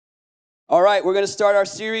All right, we're going to start our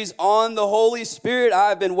series on the Holy Spirit.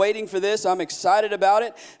 I've been waiting for this. I'm excited about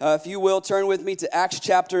it. If you will, turn with me to Acts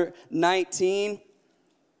chapter 19.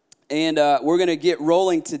 And we're going to get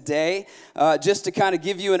rolling today. Just to kind of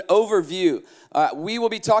give you an overview, we will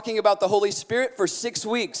be talking about the Holy Spirit for 6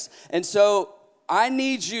 weeks. And so I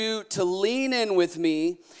need you to lean in with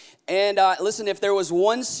me. And listen, if there was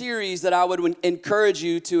one series that I would encourage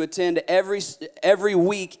you to attend every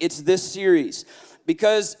week, it's this series.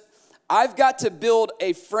 Because I've got to build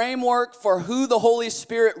a framework for who the Holy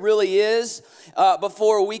Spirit really is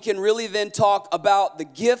before we can really then talk about the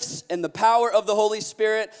gifts and the power of the Holy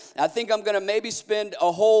Spirit. I think I'm going to maybe spend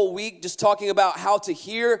a whole week just talking about how to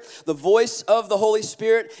hear the voice of the Holy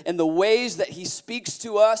Spirit and the ways that He speaks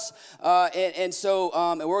to us. And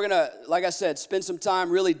we're going to, like I said, spend some time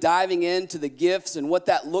really diving into the gifts and what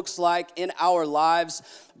that looks like in our lives.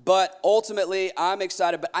 But ultimately, I'm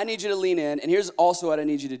excited, but I need you to lean in. And here's also what I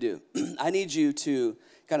need you to do. I need you to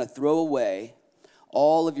kind of throw away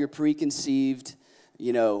all of your preconceived,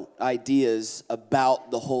 ideas about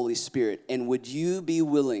the Holy Spirit. And would you be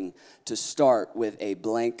willing to start with a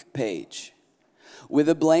blank page? With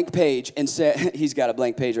a blank page and say, he's got a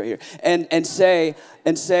blank page right here, and say,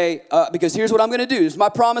 because here's what I'm going to do. This is my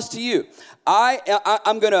promise to you. I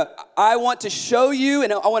want to show you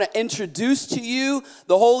and I want to introduce to you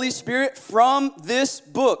the Holy Spirit from this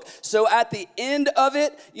book. So at the end of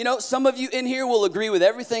it, some of you in here will agree with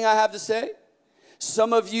everything I have to say.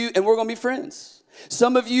 Some of you, and we're going to be friends.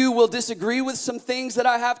 Some of you will disagree with some things that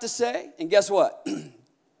I have to say. And guess what?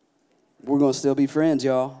 We're going to still be friends,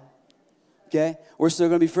 y'all. Okay? We're still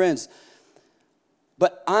going to be friends.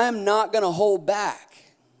 But I'm not going to hold back.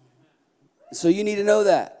 So you need to know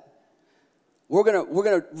that. We're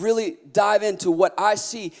going to really dive into what I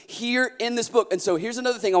see here in this book. And so here's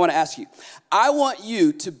another thing I want to ask you. I want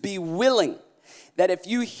you to be willing that if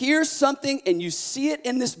you hear something and you see it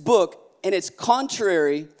in this book and it's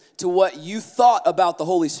contrary to what you thought about the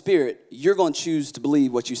Holy Spirit, you're going to choose to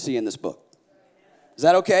believe what you see in this book. Is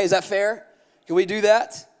that okay? Is that fair? Can we do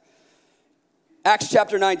that? Acts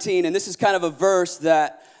chapter 19, and this is kind of a verse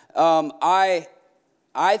that I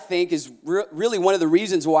think is really one of the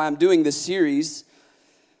reasons why I'm doing this series.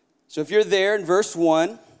 So if you're there in verse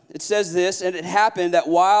 1, it says this, and it happened that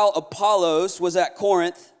while Apollos was at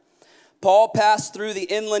Corinth, Paul passed through the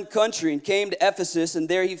inland country and came to Ephesus, and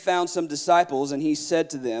there he found some disciples, and he said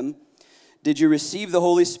to them, "Did you receive the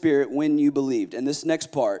Holy Spirit when you believed?" And this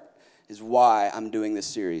next part is why I'm doing this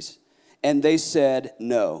series. And they said,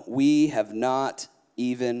 "No, we have not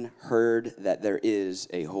even heard that there is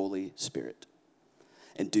a Holy Spirit."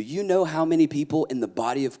 And do you know how many people in the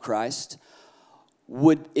body of Christ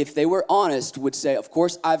would, if they were honest, would say, of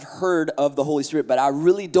course, I've heard of the Holy Spirit, but I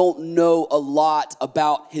really don't know a lot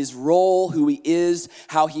about His role, who He is,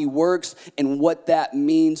 how He works, and what that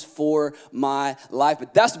means for my life.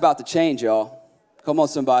 But that's about to change, y'all. Come on,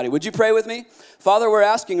 somebody. Would you pray with me? Father, we're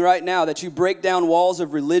asking right now that you break down walls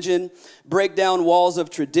of religion, break down walls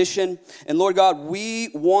of tradition. And Lord God, we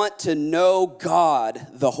want to know God,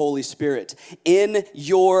 the Holy Spirit, in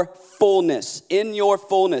your fullness,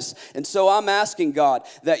 And so I'm asking, God,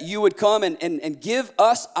 that you would come and give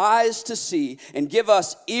us eyes to see and give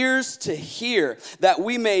us ears to hear, that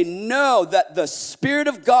we may know that the Spirit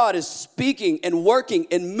of God is speaking and working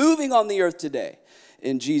and moving on the earth today.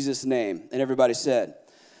 In Jesus' name. And everybody said,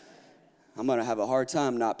 I'm going to have a hard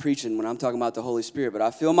time not preaching when I'm talking about the Holy Spirit, but I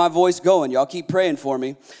feel my voice going. Y'all keep praying for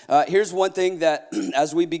me. Here's one thing that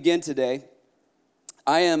as we begin today,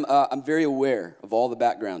 I'm very aware of all the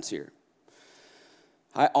backgrounds here.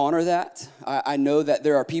 I honor that. I know that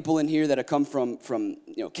there are people in here that have come from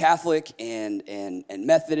Catholic and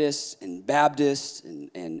Methodist and Baptist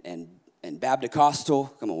and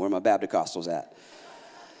Baptist-costal. Come on, where are my Baptist-costals at?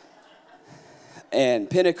 And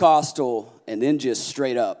Pentecostal, and then just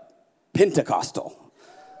straight up Pentecostal.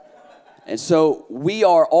 And so we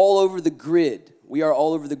are all over the grid.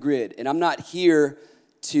 And I'm not here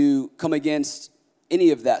to come against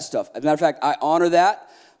any of that stuff. As a matter of fact, I honor that.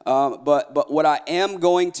 But what I am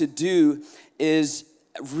going to do is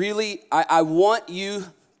really, I want you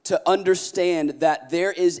to understand that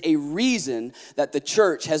there is a reason that the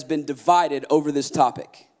church has been divided over this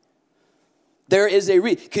topic. There is a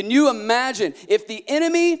reason. Can you imagine if the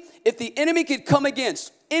enemy could come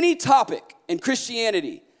against any topic in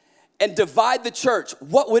Christianity and divide the church,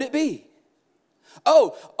 what would it be?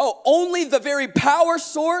 Only the very power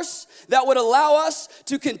source that would allow us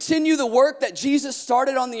to continue the work that Jesus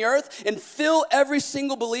started on the earth and fill every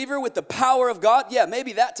single believer with the power of God? Yeah,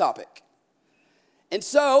 maybe that topic. And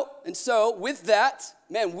so with that,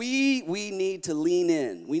 man, we need to lean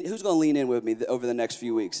in. Who's going to lean in with me over the next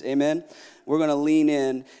few weeks? Amen? We're going to lean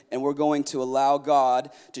in, and we're going to allow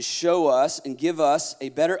God to show us and give us a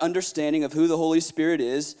better understanding of who the Holy Spirit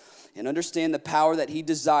is and understand the power that he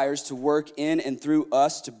desires to work in and through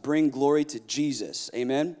us to bring glory to Jesus.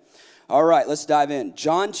 Amen? All right, let's dive in.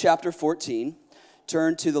 John chapter 14.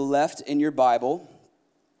 Turn to the left in your Bible,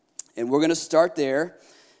 and we're going to start there.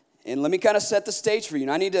 And let me kind of set the stage for you.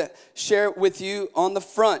 And I need to share with you on the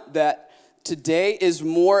front that today is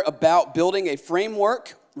more about building a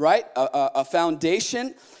framework, right? A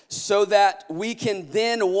foundation, so that we can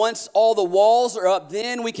then, once all the walls are up,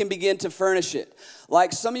 then we can begin to furnish it.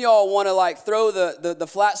 Like some of y'all want to like throw the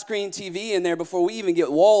flat screen TV in there before we even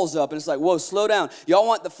get walls up. And it's like, whoa, slow down. Y'all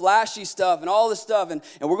want the flashy stuff and all this stuff. And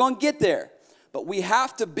we're going to get there. But we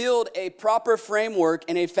have to build a proper framework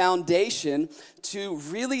and a foundation to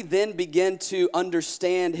really then begin to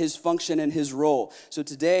understand his function and his role. So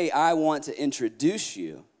today I want to introduce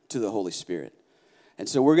you to the Holy Spirit. And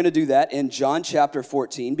so we're going to do that in John chapter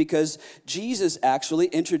 14 because Jesus actually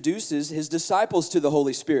introduces his disciples to the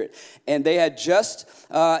Holy Spirit. And they had just,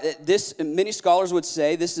 many scholars would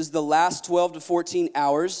say, this is the last 12 to 14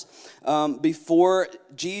 hours before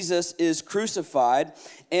Jesus is crucified.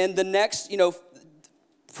 And the next,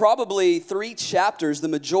 probably 3 chapters, the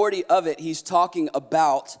majority of it, he's talking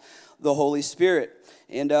about the Holy Spirit.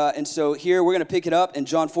 And so here we're going to pick it up in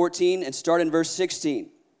John 14 and start in verse 16.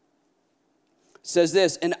 It says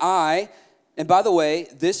this, and by the way,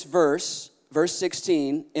 this verse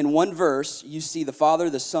 16, in one verse, you see the Father,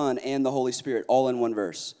 the Son, and the Holy Spirit all in one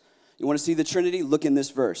verse. You want to see the Trinity? Look in this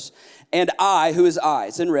verse. And who is I?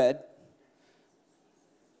 It's in red.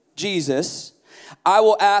 Jesus, I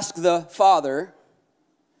will ask the Father,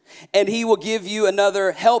 and he will give you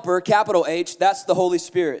another helper, capital H, that's the Holy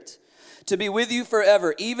Spirit, to be with you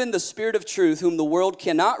forever, even the Spirit of truth, whom the world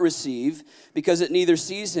cannot receive, because it neither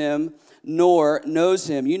sees him nor knows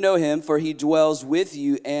him. You know him, for he dwells with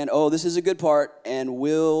you, and, this is a good part, and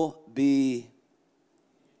will be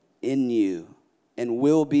in you. And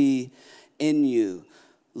will be in you.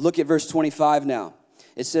 Look at verse 25 now.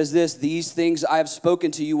 It says this, these things I have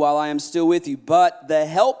spoken to you while I am still with you, but the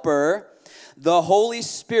Helper, the Holy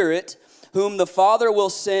Spirit, whom the Father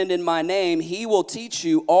will send in my name, he will teach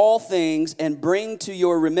you all things and bring to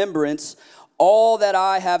your remembrance all that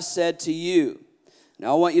I have said to you.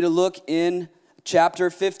 Now I want you to look in chapter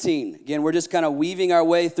 15. Again, we're just kind of weaving our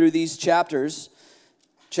way through these chapters.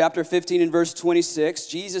 Chapter 15 and verse 26,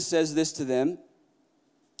 Jesus says this to them,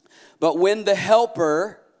 but when the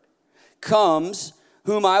Helper comes,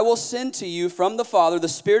 whom I will send to you from the Father, the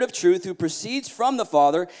Spirit of truth, who proceeds from the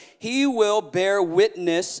Father, he will bear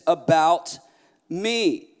witness about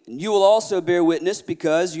me. And you will also bear witness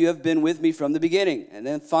because you have been with me from the beginning. And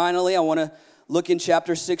then finally, I want to look in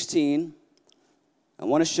chapter 16. I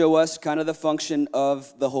want to show us kind of the function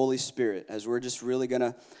of the Holy Spirit as we're just really going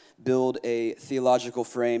to build a theological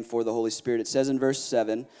frame for the Holy Spirit. It says in verse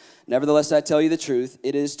 7, nevertheless, I tell you the truth,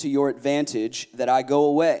 it is to your advantage that I go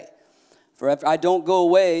away. For if I don't go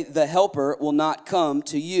away, the Helper will not come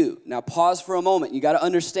to you. Now pause for a moment. You got to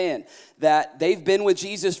understand that they've been with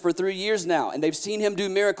Jesus for 3 years now, and they've seen him do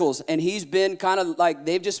miracles, and he's been kind of like,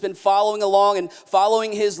 they've just been following along and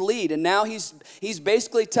following his lead. And now he's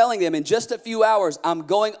basically telling them, in just a few hours, I'm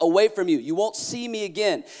going away from you. You won't see me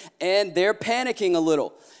again. And they're panicking a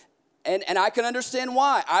little. And I can understand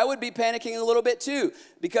why. I would be panicking a little bit too,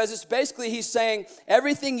 because it's basically he's saying,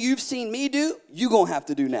 everything you've seen me do, you're going to have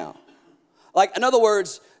to do now. Like, in other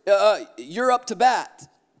words, you're up to bat.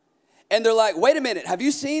 And they're like, wait a minute, have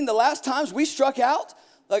you seen the last times we struck out?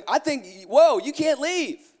 Like, I think, whoa, you can't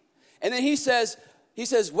leave. And then he says,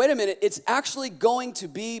 wait a minute, it's actually going to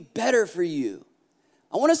be better for you.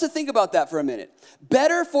 I want us to think about that for a minute.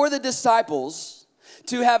 Better for the disciples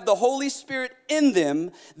to have the Holy Spirit in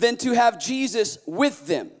them than to have Jesus with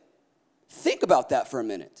them. Think about that for a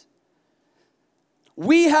minute.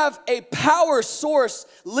 We have a power source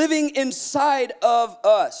living inside of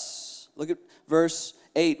us. Look at verse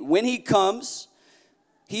 8. When he comes,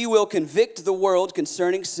 he will convict the world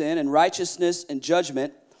concerning sin and righteousness and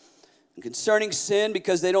judgment. And concerning sin,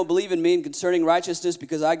 because they don't believe in me, and concerning righteousness,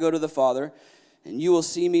 because I go to the Father. And you will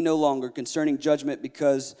see me no longer. Concerning judgment,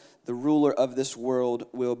 because the ruler of this world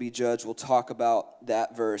will be judged. We'll talk about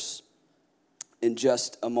that verse in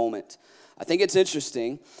just a moment. I think it's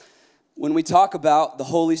interesting. When we talk about the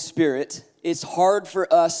Holy Spirit, it's hard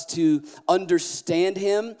for us to understand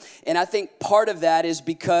him. And I think part of that is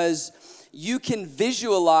because you can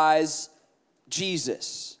visualize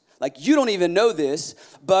Jesus. Like, you don't even know this,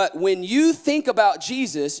 but when you think about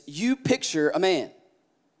Jesus, you picture a man.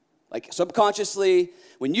 Like subconsciously,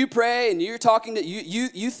 when you pray and you're talking to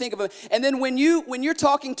you think of it, and then when you're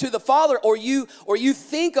talking to the Father or you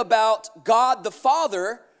think about God the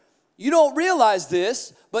Father, you don't realize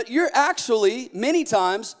this, but you're actually many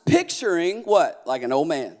times picturing what? Like an old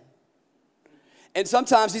man. And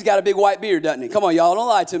sometimes he's got a big white beard, doesn't he? Come on, y'all, don't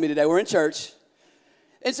lie to me today. We're in church.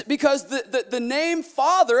 It's because the name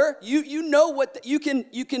Father, you know what you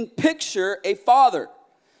can picture a father.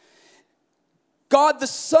 God the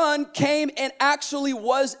Son came and actually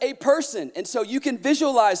was a person. And so you can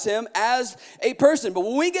visualize him as a person. But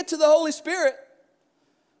when we get to the Holy Spirit,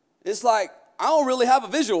 it's like, I don't really have a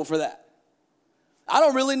visual for that. I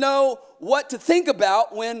don't really know what to think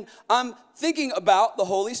about when I'm thinking about the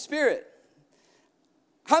Holy Spirit.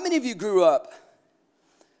 How many of you grew up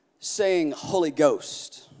saying Holy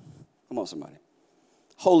Ghost? Come on, somebody.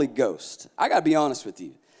 Holy Ghost. I got to be honest with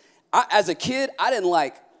you. As a kid, I didn't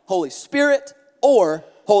like Holy Spirit or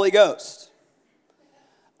Holy Ghost.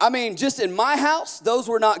 I mean, just in my house, those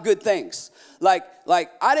were not good things. Like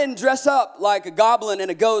I didn't dress up like a goblin and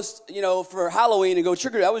a ghost, for Halloween and go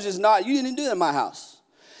trick-or-treat. That was just not, you didn't do that in my house.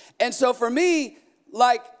 And so for me,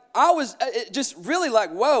 like, I was just really like,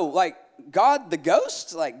 whoa, like, God the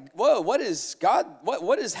ghost? Like, whoa, what is God?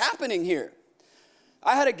 What is happening here?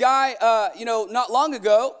 I had a guy, not long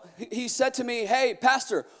ago, he said to me, hey,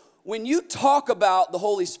 Pastor, when you talk about the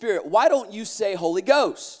Holy Spirit, why don't you say Holy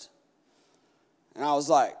Ghost? And I was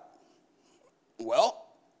like, well,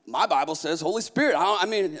 my Bible says Holy Spirit. I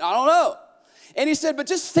don't know. And he said, but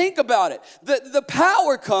just think about it. The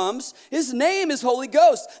power comes, his name is Holy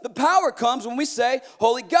Ghost. The power comes when we say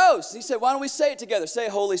Holy Ghost. And he said, why don't we say it together? Say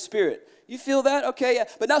Holy Spirit. You feel that? Okay, yeah.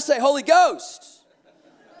 But now say Holy Ghost.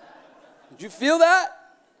 Did you feel that?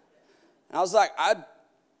 And I was like,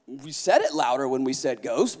 we said it louder when we said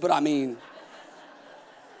ghost, but I mean.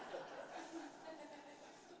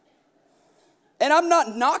 And I'm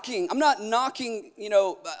not knocking,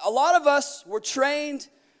 a lot of us were trained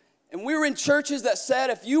and we were in churches that said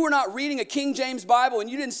if you were not reading a King James Bible and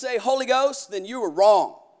you didn't say Holy Ghost, then you were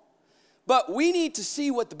wrong. But we need to see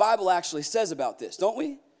what the Bible actually says about this, don't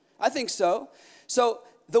we? I think so. So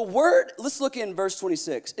the word, let's look in verse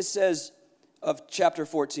 26. It says of chapter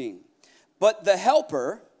 14, but the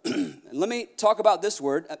helper, and let me talk about this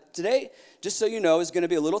word. Today, just so you know, is going to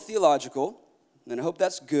be a little theological, and I hope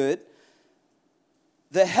that's good.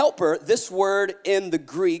 The helper, this word in the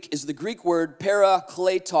Greek is the Greek word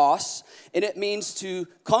parakletos, and it means to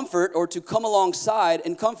comfort or to come alongside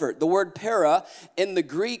and comfort. The word para in the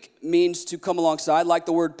Greek means to come alongside, like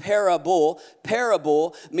the word parable.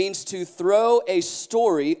 Parable means to throw a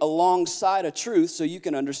story alongside a truth so you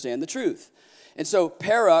can understand the truth. And so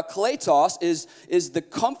parakletos is the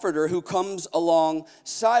comforter who comes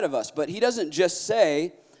alongside of us. But he doesn't just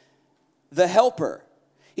say the helper.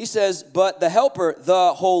 He says, but the helper,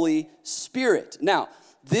 the Holy Spirit. Now,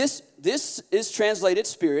 this is translated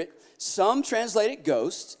spirit. Some translate it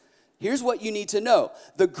ghost. Here's what you need to know.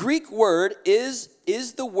 The Greek word is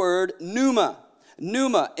the word pneuma.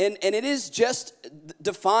 Pneuma, and it is just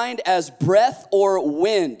defined as breath or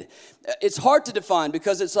wind. It's hard to define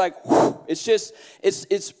because it's like, it's just,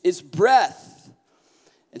 it's breath.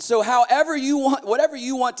 And so however you want, whatever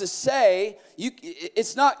you want to say,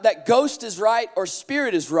 it's not that ghost is right or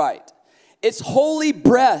spirit is right. It's holy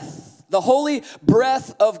breath, the holy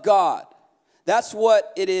breath of God. That's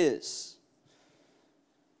what it is.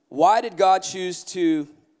 Why did God choose to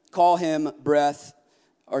call him breath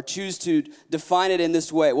or choose to define it in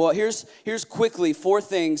this way? Well, here's quickly 4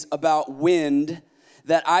 things about wind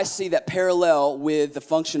that I see that parallel with the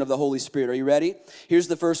function of the Holy Spirit. Are you ready? Here's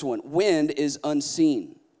the first one. Wind is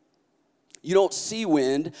unseen. You don't see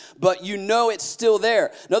wind, but you know it's still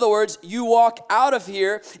there. In other words, you walk out of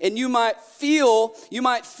here and you might feel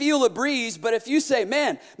a breeze, but if you say,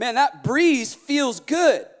 man, that breeze feels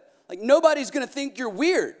good, like nobody's going to think you're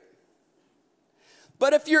weird.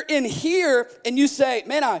 But if you're in here and you say,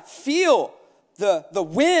 man, I feel the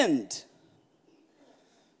wind,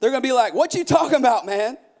 they're going to be like, what you talking about,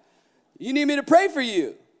 man? You need me to pray for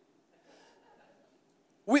you.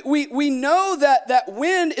 We know that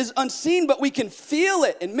wind is unseen, but we can feel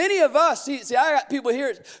it. And many of us, see, I got people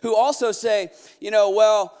here who also say,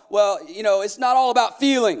 it's not all about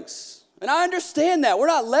feelings. And I understand that. We're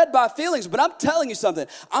not led by feelings, but I'm telling you something.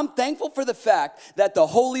 I'm thankful for the fact that the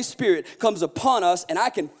Holy Spirit comes upon us and I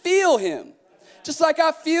can feel him. Just like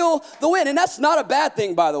I feel the wind. And that's not a bad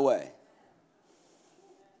thing, by the way.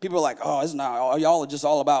 People are like, oh, it's not, y'all are just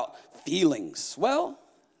all about feelings. Well,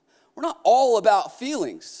 we're not all about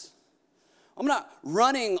feelings. I'm not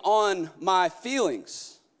running on my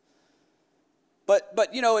feelings.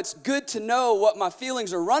 But you know, it's good to know what my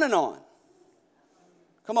feelings are running on.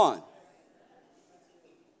 Come on.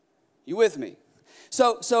 You with me?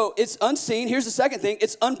 So it's unseen. Here's the second thing.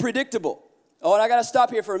 It's unpredictable. Oh, and I got to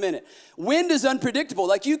stop here for a minute. Wind is unpredictable.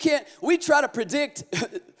 Like we try to predict,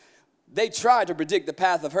 they try to predict the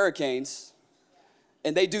path of hurricanes,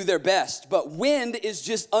 and they do their best. But wind is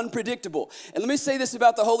just unpredictable. And let me say this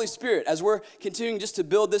about the Holy Spirit as we're continuing just to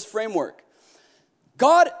build this framework.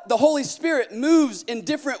 God, the Holy Spirit, moves in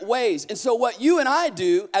different ways. And so what you and I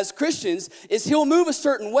do as Christians is he'll move a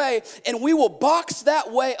certain way, and we will box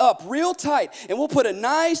that way up real tight, and we'll put a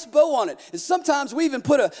nice bow on it. And sometimes we even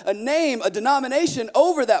put a name, a denomination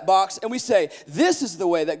over that box, and we say, this is the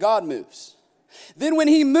way that God moves. Then when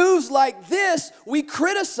he moves like this, we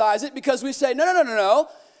criticize it because we say, no.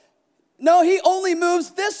 No, he only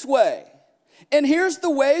moves this way. And here's the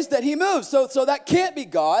ways that he moves. So that can't be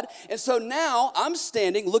God. And so now I'm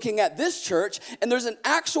standing looking at this church, and there's an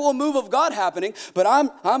actual move of God happening, but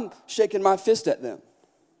I'm shaking my fist at them.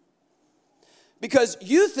 Because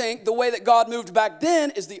you think the way that God moved back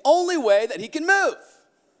then is the only way that he can move.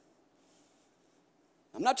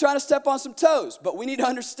 I'm not trying to step on some toes, but we need to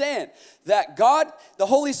understand that God, the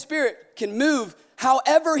Holy Spirit, can move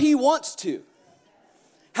however he wants to.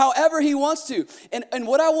 However he wants to. And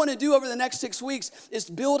what I want to do over the next 6 weeks is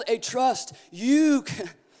build a trust. You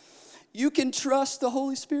can trust the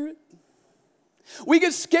Holy Spirit. We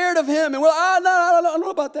get scared of him and we're like, no, I don't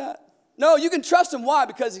know about that. No, you can trust him. Why?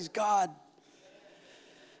 Because he's God.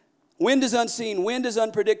 Wind is unseen. Wind is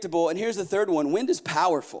unpredictable. And here's the third one. Wind is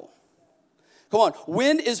powerful. Come on,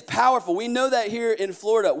 wind is powerful. We know that here in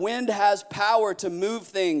Florida. Wind has power to move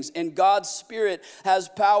things, and God's Spirit has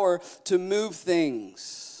power to move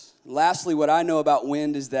things. Lastly, what I know about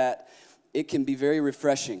wind is that it can be very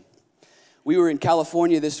refreshing. We were in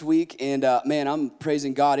California this week, and man, I'm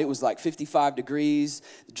praising God. It was like 55 degrees,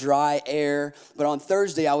 dry air. But on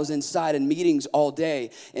Thursday, I was inside in meetings all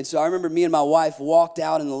day. And so I remember me and my wife walked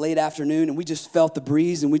out in the late afternoon, and we just felt the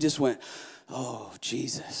breeze, and we just went, oh,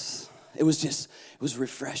 Jesus. It was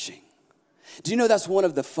refreshing. Do you know that's one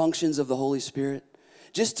of the functions of the Holy Spirit?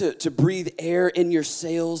 Just to breathe air in your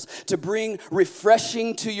sails, to bring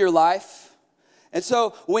refreshing to your life. And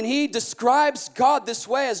so when he describes God this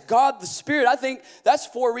way as God the Spirit, I think that's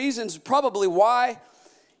 4 reasons probably why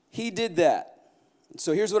he did that. And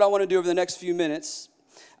so here's what I want to do over the next few minutes.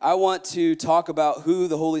 I want to talk about who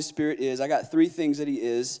the Holy Spirit is. I got 3 things that he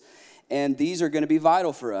is, and these are going to be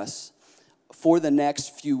vital for us for the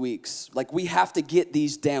next few weeks. Like, we have to get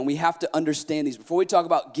these down. We have to understand these. Before we talk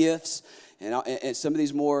about gifts and some of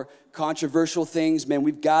these more controversial things, man,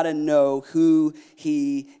 we've got to know who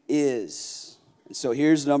he is. And so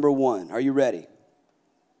here's number 1. Are you ready?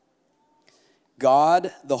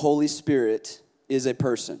 God, the Holy Spirit, is a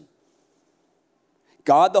person.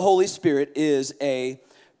 God, the Holy Spirit, is a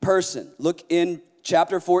person. Look in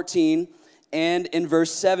chapter 14 and in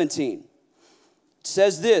verse 17. It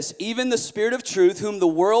says this, even the Spirit of truth, whom the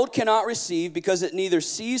world cannot receive because it neither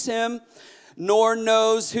sees him nor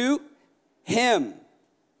knows who? Him.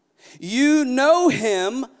 You know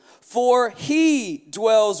him, for he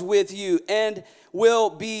dwells with you and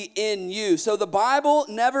will be in you. So the Bible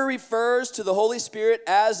never refers to the Holy Spirit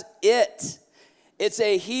as it. It's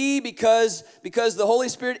a he because the Holy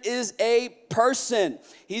Spirit is a person.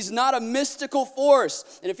 He's not a mystical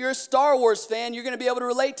force. And if you're a Star Wars fan, you're going to be able to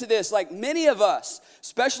relate to this. Like many of us,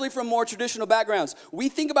 especially from more traditional backgrounds, we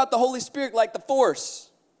think about the Holy Spirit like the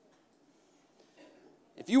Force.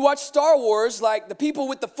 If you watch Star Wars, like the people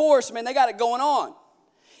with the Force, man, they got it going on.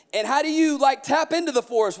 And how do you like tap into the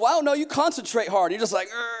Force? Well, I don't know. You concentrate hard. You're just like,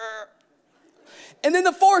 Urgh. And then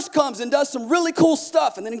the Force comes and does some really cool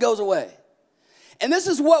stuff, and then it goes away. And this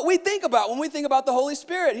is what we think about when we think about the Holy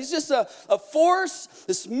Spirit. He's just a force,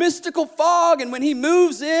 this mystical fog, and when he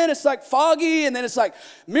moves in, it's like foggy, and then it's like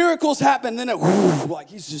miracles happen, and then like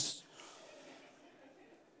he's just,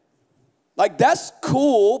 like that's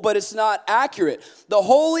cool, but it's not accurate. The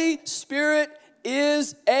Holy Spirit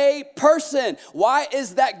is a person. Why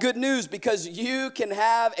is that good news? Because you can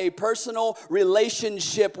have a personal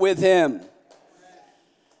relationship with him.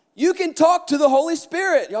 You can talk to the Holy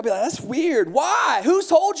Spirit. Y'all be like, that's weird. Why? Who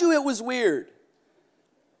told you it was weird?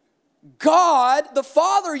 God, the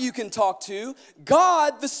Father, you can talk to.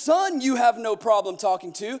 God, the Son, you have no problem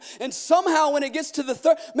talking to. And somehow when it gets to the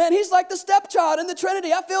third, man, he's like the stepchild in the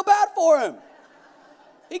Trinity. I feel bad for him.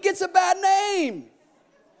 He gets a bad name.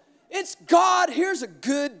 It's God. Here's a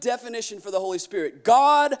good definition for the Holy Spirit.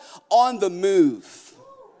 God on the move.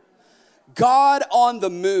 God on the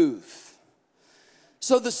move.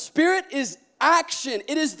 So the Spirit is action.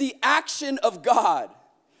 It is the action of God.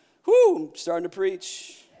 Whew, I'm starting to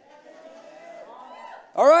preach.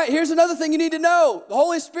 All right, here's another thing you need to know. The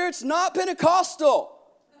Holy Spirit's not Pentecostal.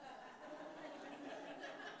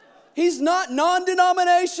 He's not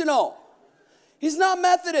non-denominational. He's not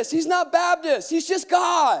Methodist. He's not Baptist. He's just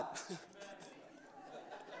God.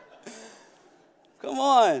 Come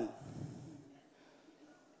on.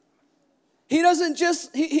 He doesn't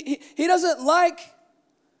just, he doesn't like,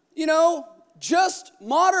 just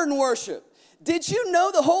modern worship. Did you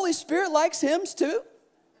know the Holy Spirit likes hymns too?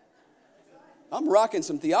 I'm rocking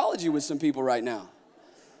some theology with some people right now.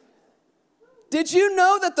 Did you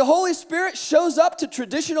know that the Holy Spirit shows up to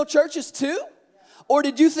traditional churches too? Or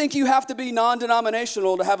did you think you have to be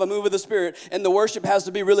non-denominational to have a move of the Spirit and the worship has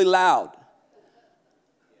to be really loud?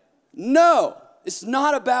 No, it's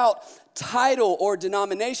not about title or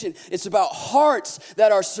denomination. It's about hearts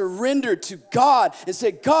that are surrendered to God and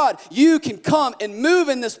say, God, you can come and move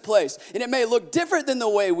in this place. And it may look different than the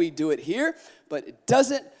way we do it here, but it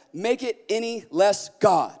doesn't make it any less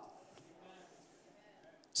God.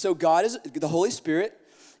 So the Holy Spirit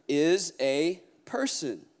is a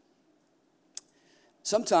person.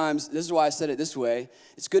 Sometimes, this is why I said it this way,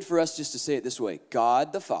 it's good for us just to say it this way.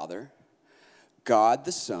 God the Father, God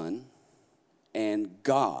the Son, and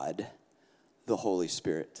God the Holy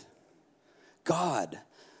Spirit. God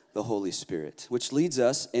the Holy Spirit, which leads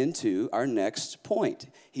us into our next point.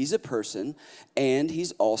 He's a person, and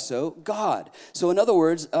he's also God. So in other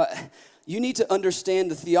words, you need to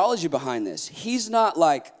understand the theology behind this. He's not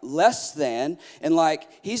like less than, and like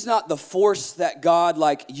he's not the force that God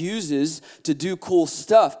like uses to do cool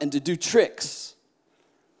stuff and to do tricks.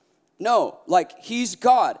 No, like he's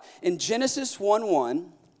God. In Genesis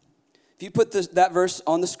 1:1, if you put that verse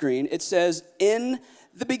on the screen, it says, in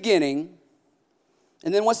the beginning,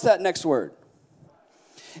 and then what's that next word?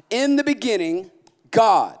 In the beginning,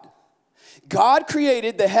 God. God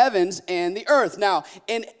created the heavens and the earth. Now,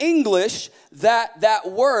 in English, that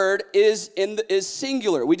word is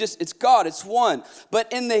singular. It's God, it's one.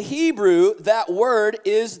 But in the Hebrew, that word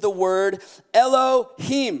is the word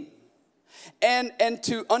Elohim. And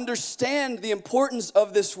to understand the importance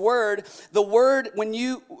of this word, the word, when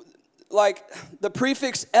you, like the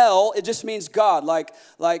prefix El, it just means God, like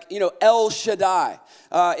El Shaddai.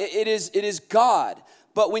 It is God.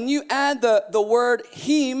 But when you add the word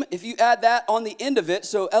him, if you add that on the end of it,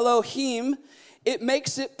 so Elohim, it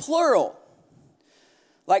makes it plural.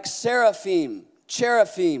 Like seraphim,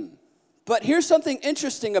 cherubim. But here's something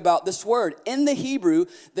interesting about this word. In the Hebrew,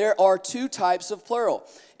 there are two types of plural.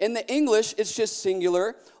 In the English, it's just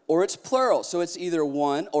singular or it's plural. So it's either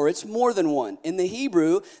one or it's more than one. In the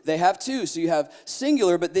Hebrew, they have two. So you have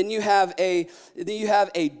singular, but then you have a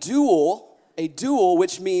dual,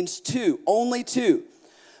 which means two, only two.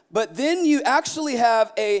 But then you actually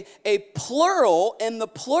have a plural, and the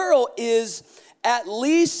plural is at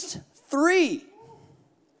least three.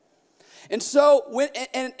 And so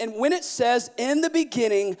when it says in the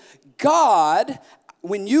beginning, God,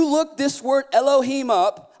 when you look this word Elohim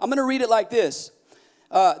up, I'm going to read it like this.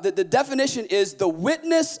 The definition is the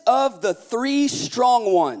witness of the three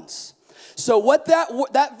strong ones. So what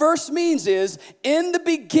that verse means is, in the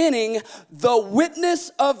beginning, the witness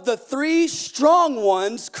of the three strong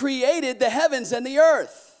ones created the heavens and the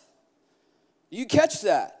earth. You catch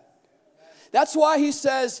that? That's why he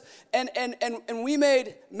says, and we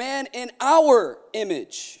made man in our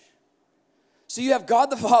image. So you have God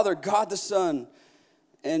the Father, God the Son,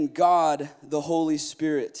 and God the Holy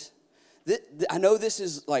Spirit. I know this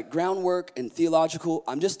is like groundwork and theological.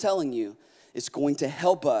 I'm just telling you, it's going to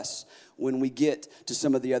help us when we get to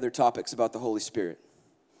some of the other topics about the Holy Spirit.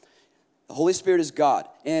 The Holy Spirit is God.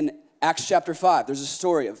 In Acts chapter 5, there's a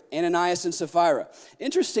story of Ananias and Sapphira.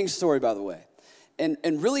 Interesting story, by the way. And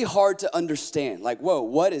really hard to understand. Like, whoa,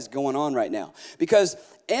 what is going on right now? Because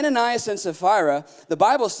Ananias and Sapphira, the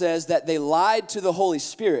Bible says that they lied to the Holy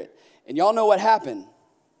Spirit. And y'all know what happened?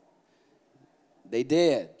 They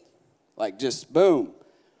did. Like, just boom.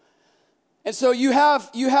 And so you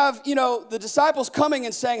have the disciples coming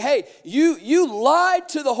and saying, hey, you lied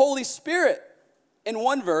to the Holy Spirit in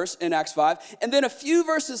one verse in Acts 5. And then a few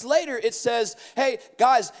verses later, it says, hey,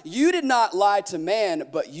 guys, you did not lie to man,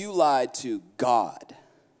 but you lied to God.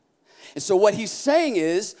 And so what he's saying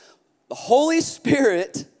is, the Holy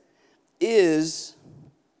Spirit is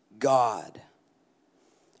God.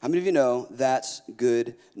 How many of you know that's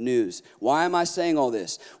good news? Why am I saying all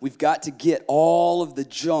this? We've got to get all of the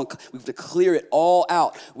junk. We've got to clear it all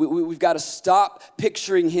out. We've got to stop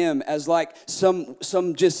picturing him as like some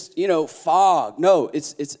just, fog. No,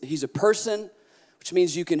 he's a person, which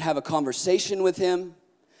means you can have a conversation with him.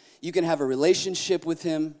 You can have a relationship with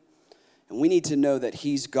him. And we need to know that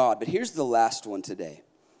he's God. But here's the last one today.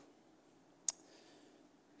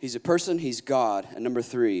 He's a person, he's God. And number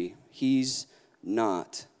 3, he's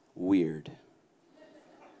not weird.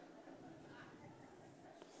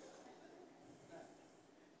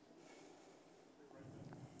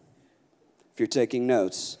 If you're taking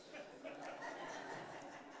notes,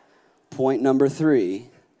 point number 3,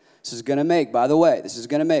 this is going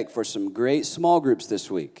to make for some great small groups this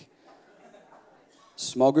week.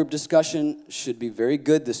 Small group discussion should be very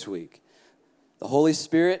good this week. The Holy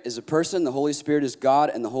Spirit is a person, the Holy Spirit is God,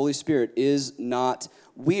 and the Holy Spirit is not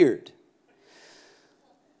weird.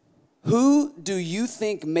 Who do you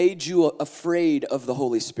think made you afraid of the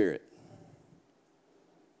Holy Spirit?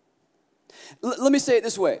 Let me say it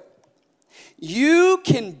this way. You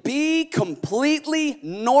can be completely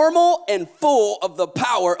normal and full of the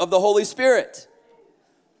power of the Holy Spirit.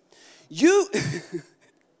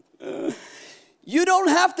 You don't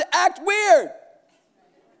have to act weird.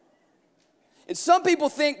 And some people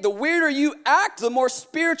think the weirder you act, the more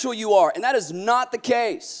spiritual you are. And that is not the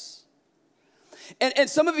case. And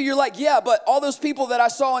some of you're like, yeah, but all those people that I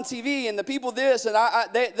saw on TV and the people this, and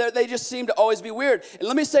they just seem to always be weird. And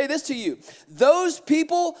let me say this to you. Those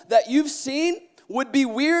people that you've seen would be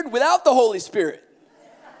weird without the Holy Spirit.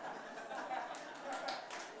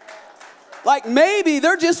 Like maybe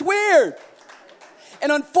they're just weird.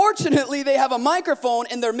 And unfortunately, they have a microphone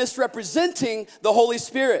and they're misrepresenting the Holy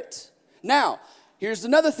Spirit. Now, here's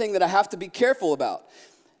another thing that I have to be careful about.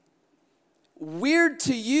 Weird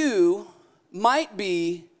to you might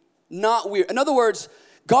be not weird. In other words,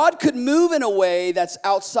 God could move in a way that's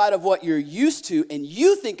outside of what you're used to, and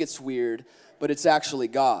you think it's weird, but it's actually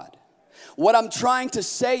God. What I'm trying to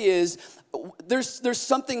say is, there's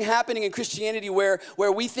something happening in Christianity where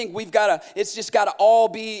we think it's just got to all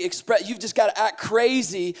be expressed. You've just got to act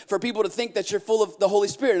crazy for people to think that you're full of the Holy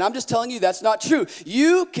Spirit. And I'm just telling you that's not true.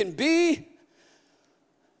 You can be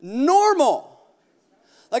normal.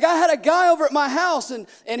 Like I had a guy over at my house and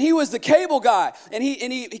he was the cable guy and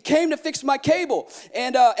he came to fix my cable.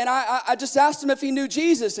 And I just asked him if he knew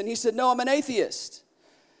Jesus and he said, no, I'm an atheist.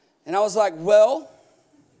 And I was like, well,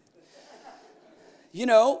 you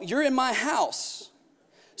know, you're in my house.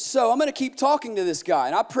 So I'm going to keep talking to this guy.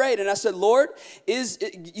 And I prayed and I said, Lord,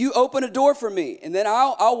 you open a door for me and then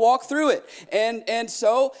I'll walk through it. And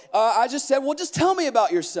so I just said, well, just tell me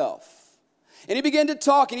about yourself. And he began to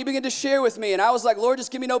talk and he began to share with me. And I was like, Lord, just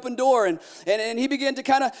give me an open door. And he began to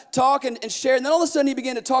kind of talk and share. And then all of a sudden he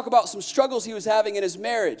began to talk about some struggles he was having in his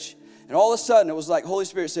marriage. And all of a sudden it was like, Holy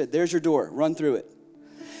Spirit said, there's your door, run through it.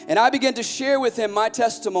 And I began to share with him my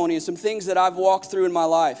testimony and some things that I've walked through in my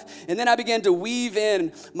life. And then I began to weave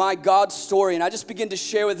in my God story. And I just began to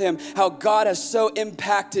share with him how God has so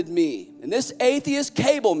impacted me. And this atheist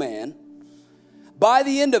cable man, by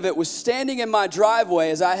the end of it, was standing in my driveway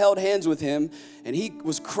as I held hands with him. And he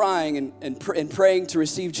was crying and praying to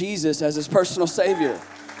receive Jesus as his personal Savior.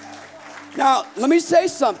 Now, let me say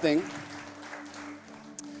something.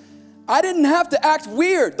 I didn't have to act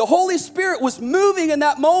weird. The Holy Spirit was moving in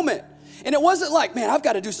that moment. And it wasn't like, man, I've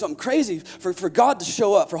got to do something crazy for God to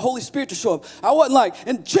show up, for Holy Spirit to show up. I wasn't like,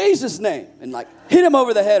 in Jesus' name, and like hit him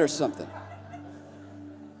over the head or something.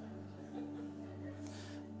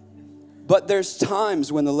 But there's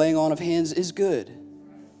times when the laying on of hands is good.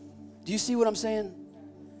 Do you see what I'm saying?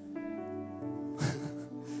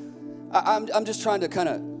 I'm just trying to kind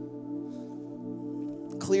of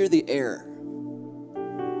clear the air.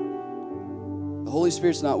 The Holy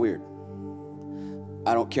Spirit's not weird.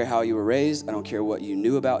 I don't care how you were raised. I don't care what you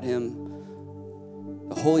knew about him.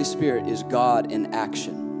 The Holy Spirit is God in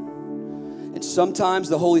action. And sometimes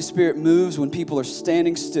the Holy Spirit moves when people are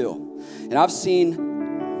standing still. And I've seen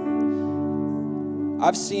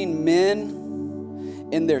men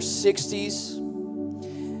in their 60s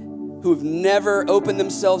who've never opened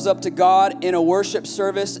themselves up to God in a worship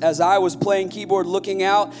service as I was playing keyboard looking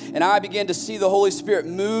out, and I began to see the Holy Spirit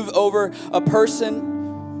move over a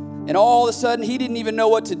person, and all of a sudden he didn't even know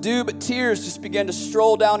what to do, but tears just began to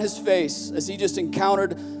stroll down his face as he just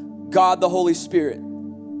encountered God the Holy Spirit.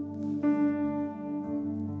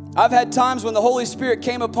 I've had times when the Holy Spirit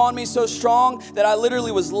came upon me so strong that I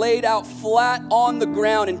literally was laid out flat on the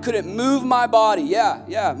ground and couldn't move my body.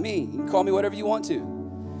 Yeah, me. You can call me whatever you want to.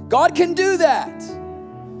 God can do that.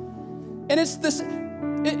 And it's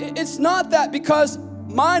not that because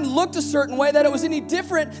mine looked a certain way that it was any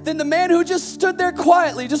different than the man who just stood there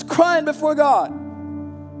quietly, just crying before God.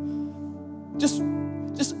 Just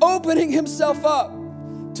opening himself up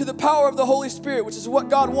to the power of the Holy Spirit, which is what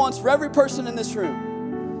God wants for every person in this room.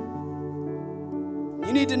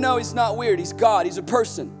 You need to know he's not weird. He's God. He's a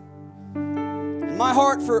person. And my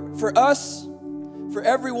heart for us, for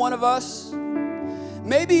every one of us,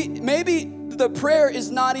 maybe the prayer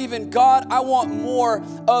is not even, God, I want more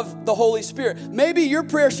of the Holy Spirit. Maybe your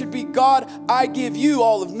prayer should be, God, I give you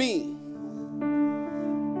all of me.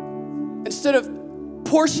 Instead of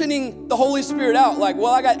portioning the Holy Spirit out, like,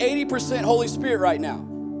 well, I got 80% Holy Spirit right now,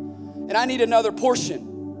 and I need another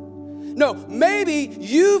portion. No, maybe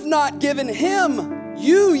you've not given him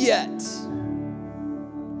you yet.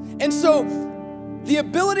 And so the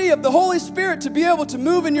ability of the Holy Spirit to be able to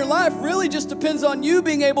move in your life really just depends on you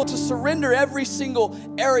being able to surrender every single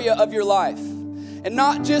area of your life. And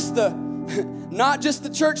not just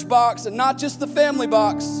the church box and not just the family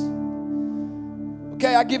box.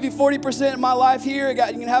 Okay, I give you 40% of my life here. You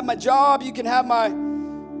can have my job, you can have my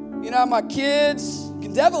kids, you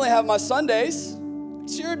can definitely have my Sundays.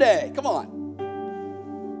 It's your day. Come on.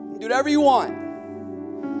 You can do whatever you want.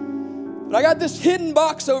 But I got this hidden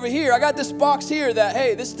box over here. I got this box here that,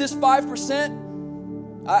 hey, this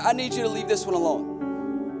 5%, I need you to leave this one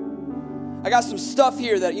alone. I got some stuff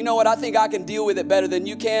here that, you know what, I think I can deal with it better than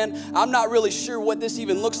you can. I'm not really sure what this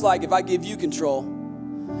even looks like if I give you control.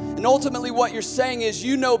 And ultimately what you're saying is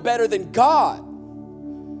you know better than God.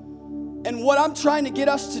 And what I'm trying to get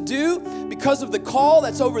us to do, because of the call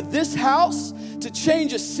that's over this house to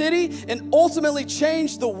change a city and ultimately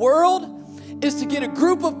change the world, is to get a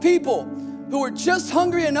group of people who are just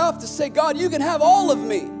hungry enough to say, God, you can have all of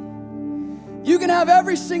me. You can have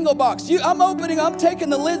every single box. I'm taking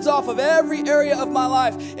the lids off of every area of my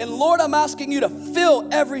life. And Lord, I'm asking you to fill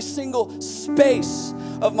every single space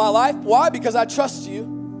of my life. Why? Because I trust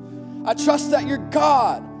you. I trust that you're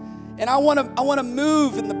God. And I want to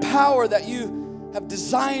move in the power that you have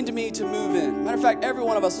designed me to move in. Matter of fact, every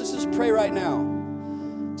one of us, let's just pray right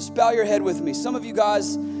now. Just bow your head with me. Some of you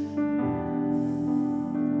guys,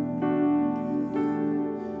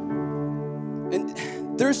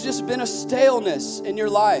 and there's just been a staleness in your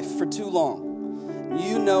life for too long.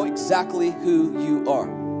 You know exactly who you are.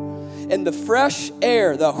 And the fresh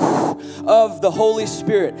air, of the Holy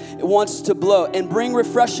Spirit, it wants to blow and bring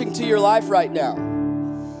refreshing to your life right now.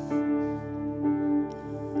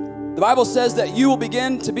 The Bible says that you will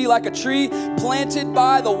begin to be like a tree planted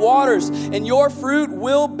by the waters, and your fruit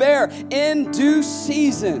will bear in due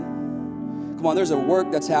season. Come on, there's a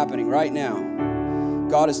work that's happening right now.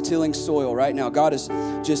 God is tilling soil right now. God is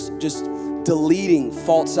just deleting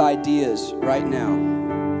false ideas right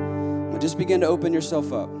now. Just begin to open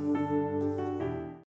yourself up.